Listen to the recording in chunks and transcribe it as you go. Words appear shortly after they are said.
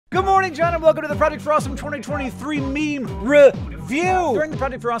Good morning, John, and welcome to the Project for Awesome 2023 meme review. During the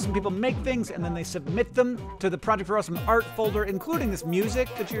Project for Awesome, people make things and then they submit them to the Project for Awesome art folder, including this music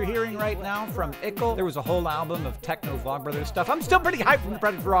that you're hearing right now from Ickle. There was a whole album of techno Vlogbrothers stuff. I'm still pretty hyped from the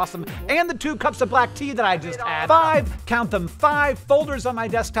Project for Awesome and the 2 cups of black tea that I just had. 5, count them, 5 folders on my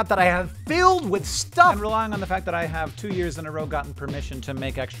desktop that I have filled with stuff. And relying on the fact that I have 2 years in a row gotten permission to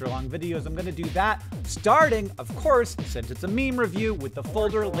make extra long videos, I'm gonna do that starting, of course, since it's a meme review, with the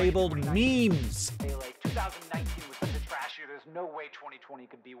folder labeled memes. 2019 was such a trash year, there's no way 2020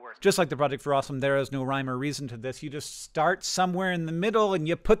 could be worse. Just like the Project for Awesome, there is no rhyme or reason to this. You just start somewhere in the middle and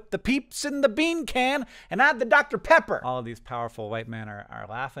you put the peeps in the bean can and add the Dr. Pepper. All of these powerful white men are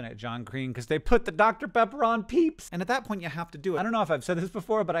laughing at John Green because they put the Dr. Pepper on peeps. And at that point you have to do it. I don't know if I've said this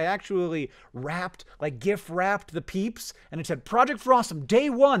before, but I actually wrapped, like gift wrapped the peeps, and it said Project for Awesome day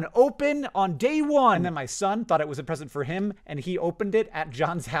 1, open on day 1. And then my son thought it was a present for him and he opened it at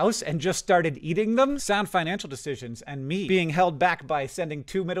John's house and just started eating them. Sound financial decisions, and me being held back by sending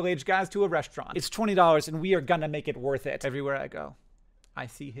 2 middle-aged guys to a restaurant. It's $20 and we are gonna make it worth it. Everywhere I go, I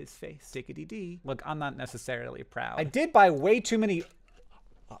see his face. Dickety-dee. Look, I'm not necessarily proud. I did buy way too many.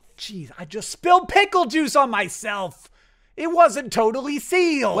 Oh, jeez, I just spilled pickle juice on myself. It wasn't totally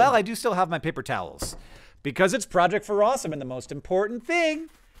sealed. Well, I do still have my paper towels because it's Project for Awesome, and the most important thing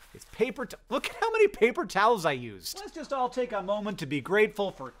is paper. Look at how many paper towels I used. Let's just all take a moment to be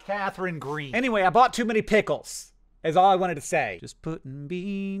grateful for Catherine Green. Anyway, I bought too many pickles, is all I wanted to say. Just putting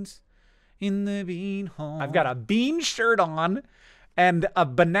beans in the bean hole. I've got a bean shirt on and a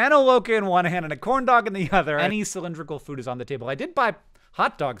banana loca in one hand and a corn dog in the other. Any cylindrical food is on the table. I did buy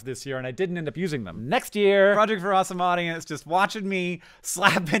hot dogs this year and I didn't end up using them. Next year, Project for Awesome audience just watching me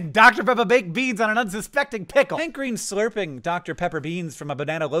slapping Dr. Pepper baked beans on an unsuspecting pickle. Hank Green slurping Dr. Pepper beans from a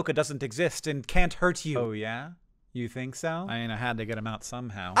banana loca doesn't exist and can't hurt you. Oh yeah? You think so? I mean, I had to get him out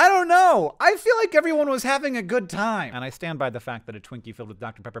somehow. I don't know. I feel like everyone was having a good time. And I stand by the fact that a Twinkie filled with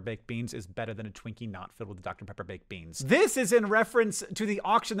Dr. Pepper baked beans is better than a Twinkie not filled with Dr. Pepper baked beans. This is in reference to the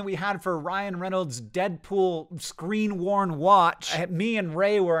auction that we had for Ryan Reynolds' Deadpool screen-worn watch. Me and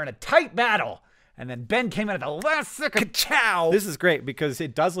Ray were in a tight battle. And then Ben came in at the last second. Ka-chow! This is great because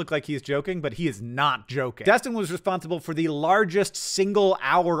it does look like he's joking, but he is not joking. Destin was responsible for the largest single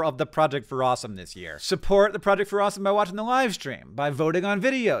hour of the Project for Awesome this year. Support the Project for Awesome by watching the live stream, by voting on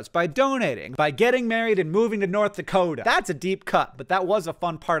videos, by donating, by getting married and moving to North Dakota. That's a deep cut, but that was a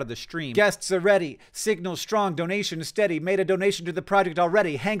fun part of the stream. Guests are ready. Signal strong. Donation steady. Made a donation to the project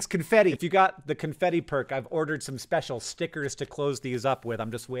already. Hank's confetti. If you got the confetti perk, I've ordered some special stickers to close these up with.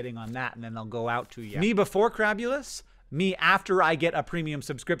 I'm just waiting on that, and then they'll go out to you. Me before Crabulous, me after I get a premium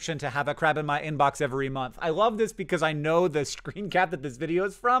subscription to have a crab in my inbox every month. I love this because I know the screen cap that this video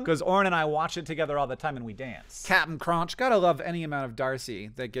is from, because Oren and I watch it together all the time and we dance. Captain Crunch, gotta love any amount of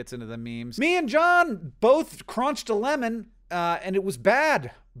Darcy that gets into the memes. Me and John both crunched a lemon, and it was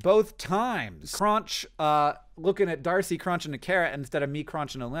bad both times. Crunch, looking at Darcy crunching a carrot instead of me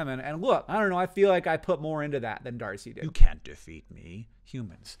crunching a lemon, and look, I don't know, I feel like I put more into that than Darcy did. You can't defeat me,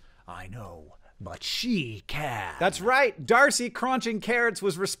 humans. I know. But she can. That's right. Darcy crunching carrots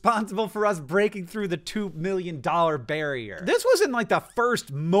was responsible for us breaking through the $2 million barrier. This was in like the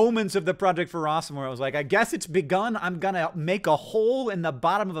first moments of the Project for Awesome where I was like, I guess it's begun. I'm gonna make a hole in the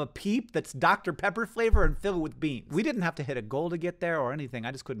bottom of a peep that's Dr. Pepper flavor and fill it with beans. We didn't have to hit a goal to get there or anything.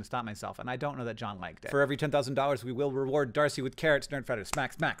 I just couldn't stop myself. And I don't know that John liked it. For every $10,000, we will reward Darcy with carrots, nerd fighter.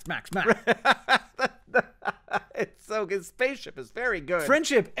 Smack, smack, smack, smack. It's so good. Spaceship is very good.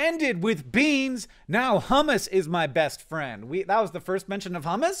 Friendship ended with beans. Now hummus is my best friend. That was the first mention of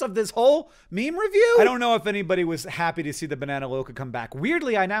hummus of this whole meme review. I don't know if anybody was happy to see the banana loca come back.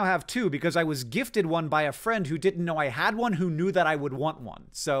 Weirdly, I now have 2 because I was gifted one by a friend who didn't know I had one, who knew that I would want one.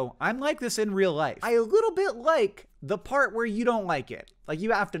 So I'm like this in real life. I a little bit like the part where you don't like it. Like,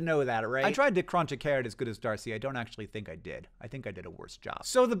 you have to know that, right? I tried to crunch a carrot as good as Darcy. I don't actually think I did. I think I did a worse job.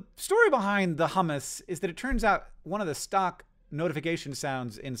 So the story behind the hummus is that it turns out one of the stock notification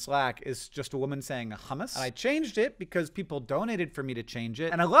sounds in Slack is just a woman saying hummus. And I changed it because people donated for me to change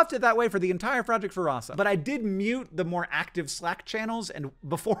it. And I left it that way for the entire Project for Awesome. But I did mute the more active Slack channels. And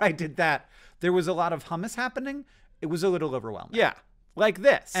before I did that, there was a lot of hummus happening. It was a little overwhelming. Yeah. Like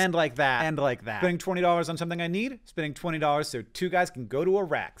this, and like that, and like that. Spending $20 on something I need, spending $20 so 2 guys can go to a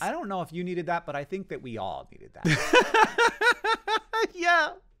Rex. I don't know if you needed that, but I think that we all needed that. Yeah,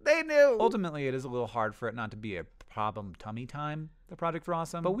 they knew. Ultimately, it is a little hard for it not to be a problem tummy time, the Project for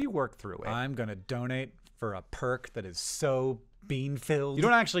Awesome, but we work through it. I'm gonna donate for a perk that is so bean-filled. You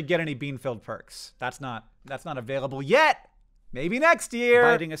don't actually get any bean-filled perks. That's not available yet. Maybe next year.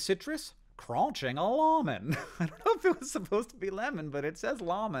 Biting a citrus, crunching a lemon. I don't know if it was supposed to be lemon, but it says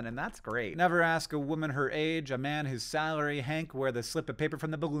lemon, and that's great. Never ask a woman her age, a man his salary, Hank, where the slip of paper from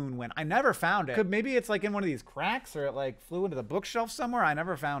the balloon went. I never found it. Maybe it's like in one of these cracks, or it like flew into the bookshelf somewhere. I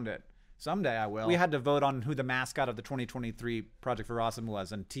never found it. Someday I will. We had to vote on who the mascot of the 2023 Project for Awesome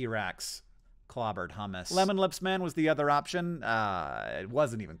was, and T-Rex clobbered hummus. Lemon Lips Man was the other option. It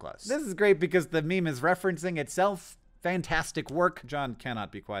wasn't even close. This is great because the meme is referencing itself. Fantastic work. John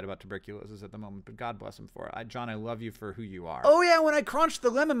cannot be quiet about tuberculosis at the moment, but God bless him for it. John, I love you for who you are. Oh yeah, when I crunched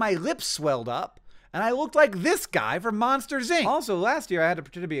the lemon, my lips swelled up, and I looked like this guy from Monsters, Inc. Also, last year I had to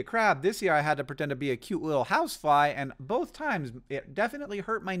pretend to be a crab. This year I had to pretend to be a cute little housefly, and both times it definitely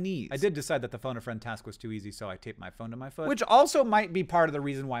hurt my knees. I did decide that the phone a friend task was too easy, so I taped my phone to my foot, which also might be part of the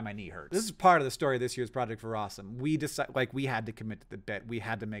reason why my knee hurts. This is part of the story of this year's Project for Awesome. We decided, we had to commit to the bit. We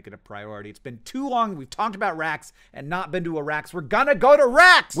had to make it a priority. It's been too long. We've talked about racks and not been to a racks. We're gonna go to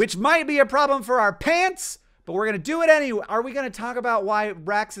racks, which might be a problem for our pants, but we're gonna do it anyway. Are we gonna talk about why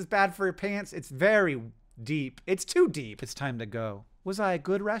racks is bad for your pants? It's very deep. It's too deep. It's time to go. Was I a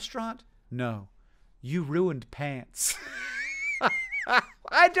good restaurant? No. You ruined pants.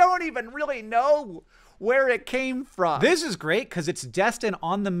 I don't even really know where it came from. This is great because it's Destin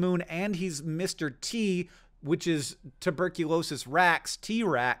on the moon and he's Mr. T, which is tuberculosis Rax.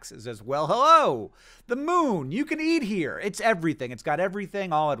 T-Rax is as well. Hello, the moon. You can eat here. It's everything. It's got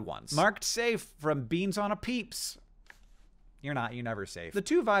everything all at once. Marked safe from Beans on a Peeps. You're never safe. The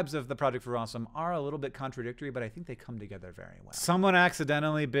two vibes of the Project for Awesome are a little bit contradictory, but I think they come together very well. Someone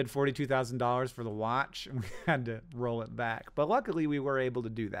accidentally bid $42,000 for the watch, and we had to roll it back. But luckily, we were able to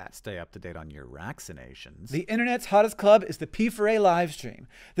do that. Stay up to date on your vaccinations. The internet's hottest club is the P4A live stream.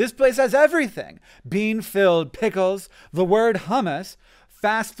 This place has everything. Bean-filled pickles, the word hummus,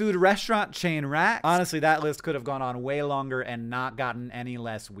 fast food restaurant chain racks. Honestly, that list could have gone on way longer and not gotten any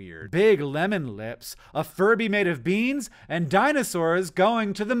less weird. Big lemon lips, a Furby made of beans, and dinosaurs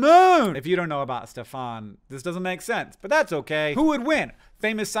going to the moon. If you don't know about Stefan, this doesn't make sense, but that's okay. Who would win?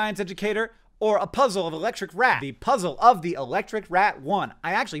 Famous science educator or a puzzle of electric rat? The puzzle of the electric rat won.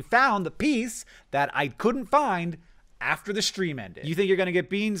 I actually found the piece that I couldn't find after the stream ended. You think you're gonna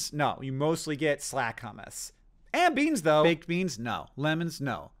get beans? No, you mostly get slack hummus. And beans, though. Baked beans? No. Lemons?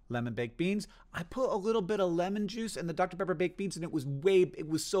 No. Lemon baked beans? I put a little bit of lemon juice in the Dr. Pepper baked beans, and it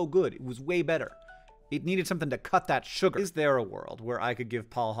was so good. It was way better. It needed something to cut that sugar. Is there a world where I could give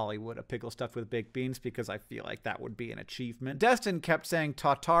Paul Hollywood a pickle stuffed with baked beans? Because I feel like that would be an achievement. Destin kept saying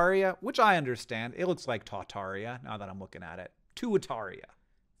Tartaria, which I understand. It looks like Tartaria now that I'm looking at it. Tuataria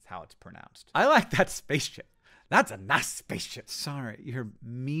is how it's pronounced. I like that spaceship. That's a nice spaceship. Sorry, you're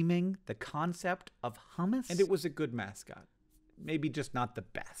memeing the concept of hummus? And it was a good mascot. Maybe just not the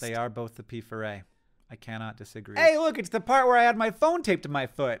best. They are both the P4A. I cannot disagree. Hey, look, it's the part where I had my phone taped to my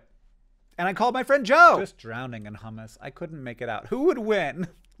foot. And I called my friend Joe. Just drowning in hummus. I couldn't make it out. Who would win?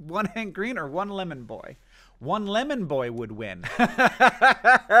 One Hank Green or one Lemon Boy? One Lemon Boy would win.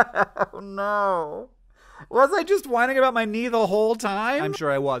 Oh, no. Was I just whining about my knee the whole time? I'm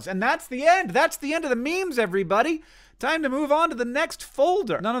sure I was. And that's the end. That's the end of the memes, everybody. Time to move on to the next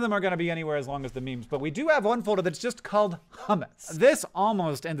folder. None of them are going to be anywhere as long as the memes, but we do have one folder that's just called hummus. This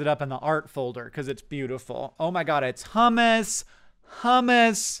almost ended up in the art folder because it's beautiful. Oh my God, it's hummus,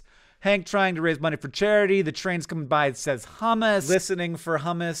 hummus. Hank trying to raise money for charity. The train's coming by. It says hummus. Listening for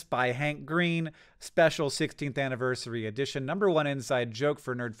Hummus by Hank Green. Special 16th anniversary edition. #1 inside joke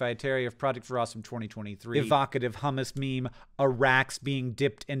for Nerdfighteria of Project for Awesome 2023. Evocative hummus meme. A Rax being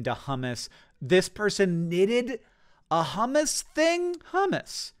dipped into hummus. This person knitted a hummus thing.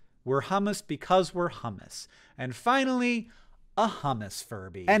 Hummus. We're hummus because we're hummus. And finally, a hummus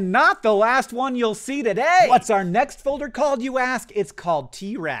Furby. And not the last one you'll see today. What's our next folder called, you ask? It's called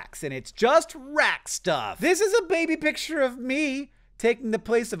T-Rax, and it's just rack stuff. This is a baby picture of me taking the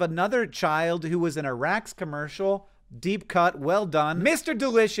place of another child who was in a Rax commercial. Deep cut, well done. Mr.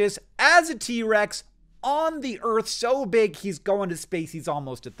 Delicious as a T-Rex on the Earth, so big he's going to space, he's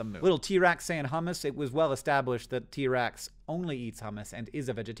almost at the moon. Little T-Rex saying hummus. It was well established that T-Rex only eats hummus and is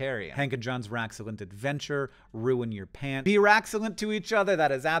a vegetarian. Hank and John's Raxcellent adventure, ruin your pants. Be Raxcellent to each other,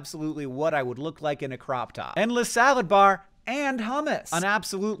 that is absolutely what I would look like in a crop top. Endless salad bar and hummus. An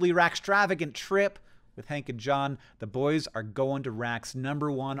absolutely Raxtravagant trip with Hank and John. The boys are going to Rax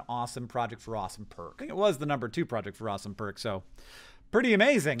 #1 awesome Project for Awesome perk. I think it was the #2 Project for Awesome perk, so pretty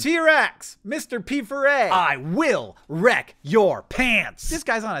amazing. T-Rex, Mr. P4A. I will wreck your pants. This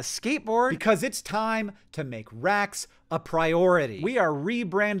guy's on a skateboard because it's time to make Rax a priority. We are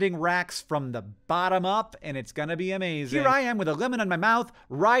rebranding Rax from the bottom up, and it's gonna be amazing. Here I am with a lemon in my mouth,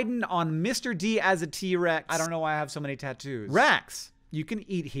 riding on Mr. D as a T-Rex. I don't know why I have so many tattoos. Rax, you can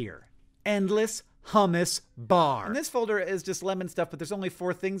eat here. endless hummus bar. And this folder is just lemon stuff, but there's only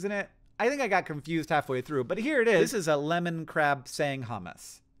 4 things in it. I think I got confused halfway through, but here it is. This is a lemon crab saying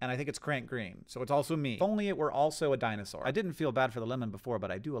hummus. And I think it's crank green, so it's also me. If only it were also a dinosaur. I didn't feel bad for the lemon before,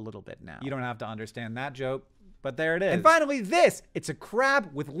 but I do a little bit now. You don't have to understand that joke, but there it is. And finally this, it's a crab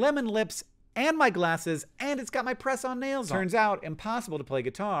with lemon lips and my glasses, and it's got my press-on nails on. Turns out, impossible to play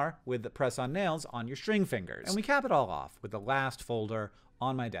guitar with the press-on nails on your string fingers. And we cap it all off with the last folder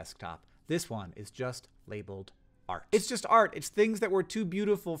on my desktop. This one is just labeled art. It's just art. It's things that were too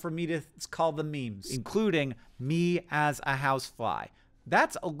beautiful for me to call them memes, including me as a housefly.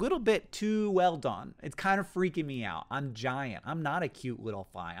 That's a little bit too well done. It's kind of freaking me out. I'm giant. I'm not a cute little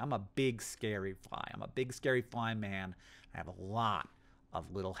fly. I'm a big, scary fly. I'm a big, scary fly man. I have a lot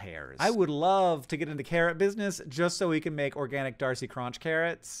of little hairs. I would love to get into carrot business just so we can make organic Darcy Crunch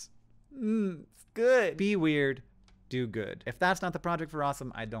carrots. It's good. Be weird. Do good. If that's not the Project for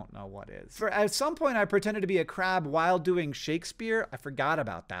Awesome, I don't know what is. At some point, I pretended to be a crab while doing Shakespeare. I forgot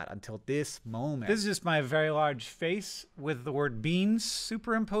about that until this moment. This is just my very large face with the word beans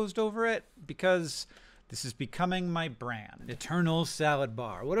superimposed over it because this is becoming my brand. Eternal salad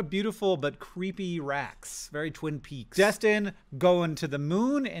bar. What a beautiful but creepy Rax. Very Twin Peaks. Destin going to the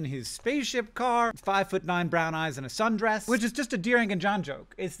moon in his spaceship car. 5'9" brown eyes and a sundress, which is just a Deering and John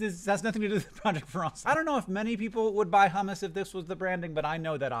joke. This has nothing to do with the Project for Awesome. I don't know if many people would buy hummus if this was the branding, but I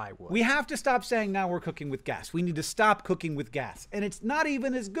know that I would. We have to stop saying now we're cooking with gas. We need to stop cooking with gas. And it's not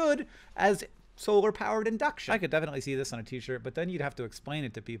even as good as solar-powered induction. I could definitely see this on a t-shirt, but then you'd have to explain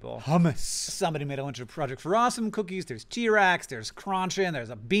it to people. Hummus. Somebody made a bunch of Project for Awesome cookies. There's T-Rex, there's Crunchin', there's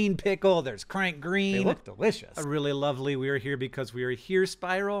a bean pickle, there's crank green. They look delicious. A really lovely We Are Here Because We Are Here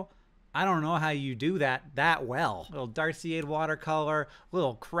spiral. I don't know how you do that well. Little Darcy-Aid watercolor,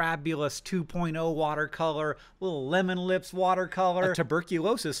 little Crabulous 2.0 watercolor, little Lemon Lips watercolor, a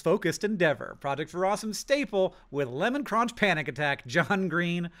tuberculosis-focused endeavor. Project for Awesome staple with Lemon Crunch Panic Attack, John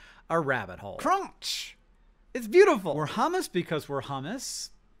Green, a rabbit hole. Crunch! It's beautiful. We're hummus because we're hummus.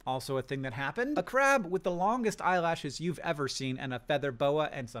 Also a thing that happened. A crab with the longest eyelashes you've ever seen and a feather boa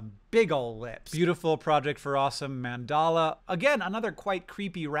and some big ol' lips. Beautiful Project for Awesome mandala. Again, another quite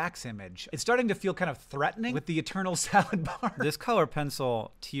creepy Rax image. It's starting to feel kind of threatening with the eternal salad bar. This color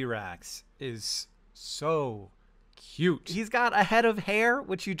pencil T-Rex is so cute. He's got a head of hair,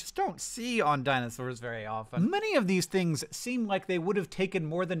 which you just don't see on dinosaurs very often. Many of these things seem like they would have taken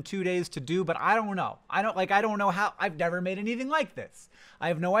more than 2 days to do, but I don't know. I don't know how. I've never made anything like this. I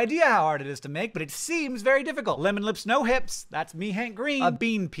have no idea how hard it is to make, but it seems very difficult. Lemon lips, no hips. That's me, Hank Green. A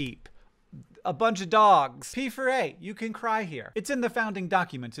bean peep. A bunch of dogs. P4A, you can cry here. It's in the founding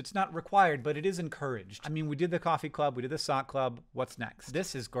documents. It's not required, but it is encouraged. I mean, we did the coffee club, we did the sock club. What's next?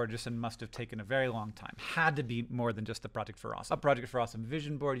 This is gorgeous and must have taken a very long time. Had to be more than just the Project for Awesome. A Project for Awesome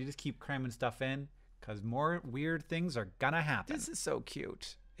vision board. You just keep cramming stuff in because more weird things are gonna happen. This is so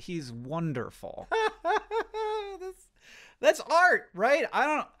cute. He's wonderful. That's art, right? I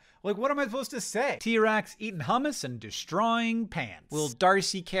don't... Like, what am I supposed to say? T-Rex eating hummus and destroying pants. Little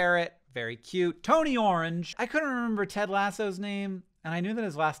Darcy carrot. Very cute. Tony Orange. I couldn't remember Ted Lasso's name, and I knew that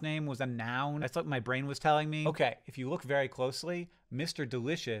his last name was a noun. That's what my brain was telling me. Okay, if you look very closely, Mr.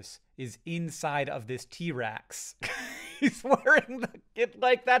 Delicious is inside of this T-Rex. He's wearing it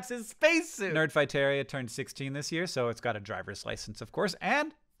like that's his spacesuit. Nerdfighteria turned 16 this year, so it's got a driver's license, of course,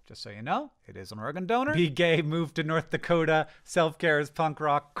 and just so you know, it is an organ donor. Be gay, move to North Dakota. Self-care is punk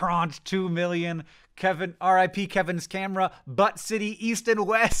rock. Crunch, 2 million. Kevin, R.I.P. Kevin's camera. Butt City, East and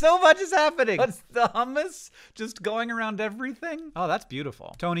West. So much is happening. What's the hummus? Just going around everything? Oh, that's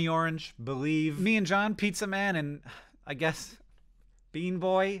beautiful. Tony Orange, Believe. Me and John, Pizza Man, and I guess Bean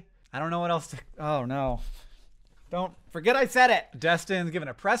Boy. I don't know what else to... Oh, no. Don't forget I said it. Destin's giving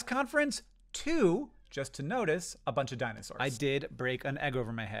a press conference just to notice a bunch of dinosaurs. I did break an egg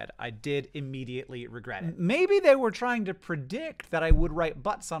over my head. I did immediately regret it. Maybe they were trying to predict that I would write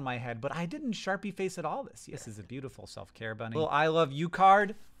butts on my head, but I didn't Sharpie face at all this year. This is a beautiful self-care bunny. Little I love you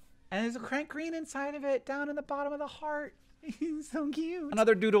card. And there's a crank green inside of it, down in the bottom of the heart. He's so cute.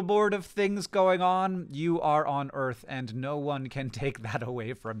 Another doodle board of things going on. You are on Earth, and no one can take that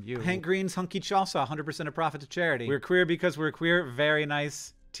away from you. Hank Green's Hunky Chalsa, 100% of profit to charity. We're queer because we're queer. Very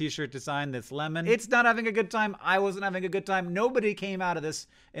nice t-shirt design that's lemon. It's not having a good time. I wasn't having a good time. Nobody came out of this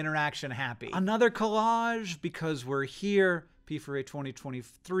interaction happy. Another collage because we're here. P4A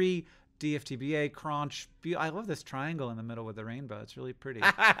 2023. DFTBA, Crunch. I love this triangle in the middle with the rainbow. It's really pretty.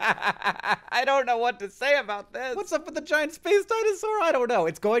 I don't know what to say about this. What's up with the giant space dinosaur? I don't know.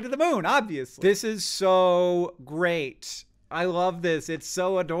 It's going to the moon, obviously. This is so great. I love this. It's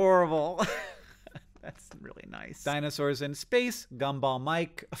so adorable. That's really nice. Dinosaurs in Space, Gumball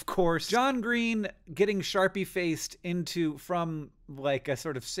Mike, of course. John Green getting Sharpie-faced from like a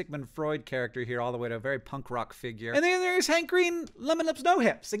sort of Sigmund Freud character here all the way to a very punk rock figure. And then there's Hank Green, Lemon Lips, No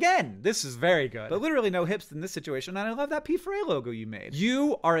Hips. Again, this is very good. But literally no hips in this situation, and I love that P4A logo you made.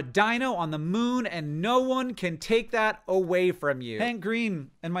 You are a dino on the moon, and no one can take that away from you. Hank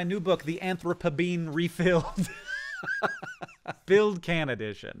Green, in my new book, The Anthropobene Refilled. Filled can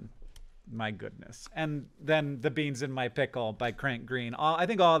edition. My goodness. And then The Beans in My Pickle by Crank Green. I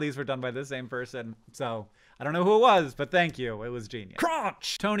think all of these were done by the same person. So I don't know who it was, but thank you. It was genius.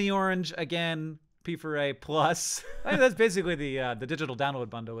 Crunch! Tony Orange, again, P4A Plus. I mean, that's basically the digital download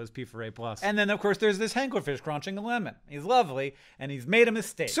bundle is P4A Plus. And then, of course, there's this Hanklerfish crunching a lemon. He's lovely, and he's made a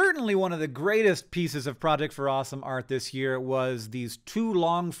mistake. Certainly one of the greatest pieces of Project for Awesome art this year was these two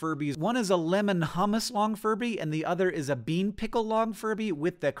long Furbies. One is a lemon hummus long Furby, and the other is a bean pickle long Furby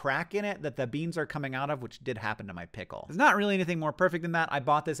with the crack in it that the beans are coming out of, which did happen to my pickle. There's not really anything more perfect than that. I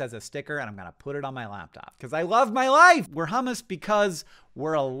bought this as a sticker, and I'm gonna put it on my laptop because I love my life. We're hummus because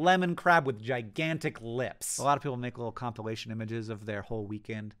we're a lemon crab with gigantic lips. A lot of people make little compilation images of their whole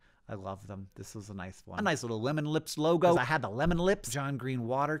weekend. I love them. This was a nice one. A nice little lemon lips logo. I had the lemon lips. John Green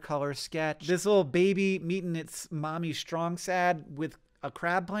watercolor sketch. This little baby meeting its mommy strong sad with a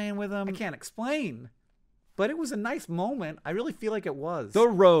crab playing with him. I can't explain, but it was a nice moment. I really feel like it was. The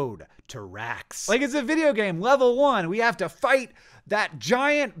road to Rax. Like it's a video game. Level 1, we have to fight that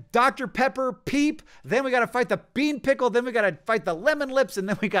giant Dr. Pepper peep. Then we gotta fight the bean pickle. Then we gotta fight the lemon lips. And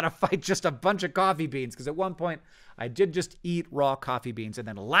then we gotta fight just a bunch of coffee beans. Because at one point, I did just eat raw coffee beans. And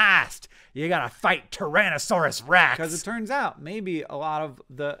then last, you gotta fight Tyrannosaurus Rex. Because it turns out, maybe a lot of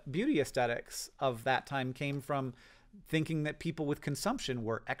the beauty aesthetics of that time came from thinking that people with consumption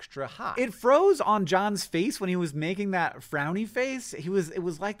were extra hot. It froze on John's face when he was making that frowny face. It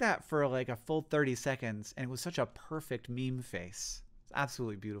was like that for like a full 30 seconds, and it was such a perfect meme face. It's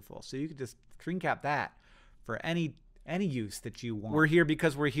absolutely beautiful. So you could just screen cap that for any use that you want. We're here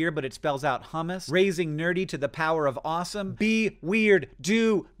because we're here, but it spells out hummus. Raising nerdy to the power of awesome. Be weird,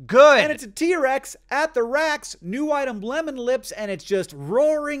 do good. And it's a T-Rex at the racks, new item lemon lips, and it's just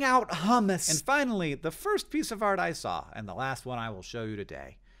roaring out hummus. And finally, the first piece of art I saw, and the last one I will show you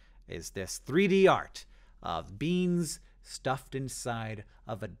today, is this 3D art of beans stuffed inside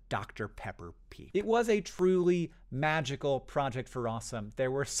of a Dr. Pepper peep. It was a truly magical Project for Awesome. There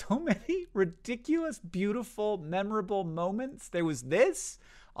were so many ridiculous, beautiful, memorable moments. There was this.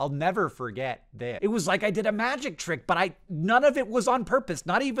 I'll never forget this. It was like I did a magic trick, but none of it was on purpose.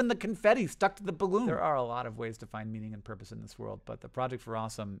 Not even the confetti stuck to the balloon. There are a lot of ways to find meaning and purpose in this world, but the Project for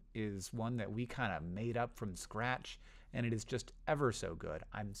Awesome is one that we kind of made up from scratch, and it is just ever so good.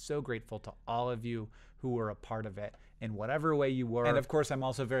 I'm so grateful to all of you who were a part of it in whatever way you were. And of course, I'm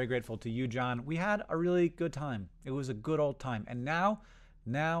also very grateful to you, John. We had a really good time. It was a good old time. And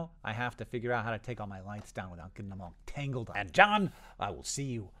now I have to figure out how to take all my lights down without getting them all tangled up. And John, I will see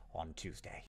you on Tuesday.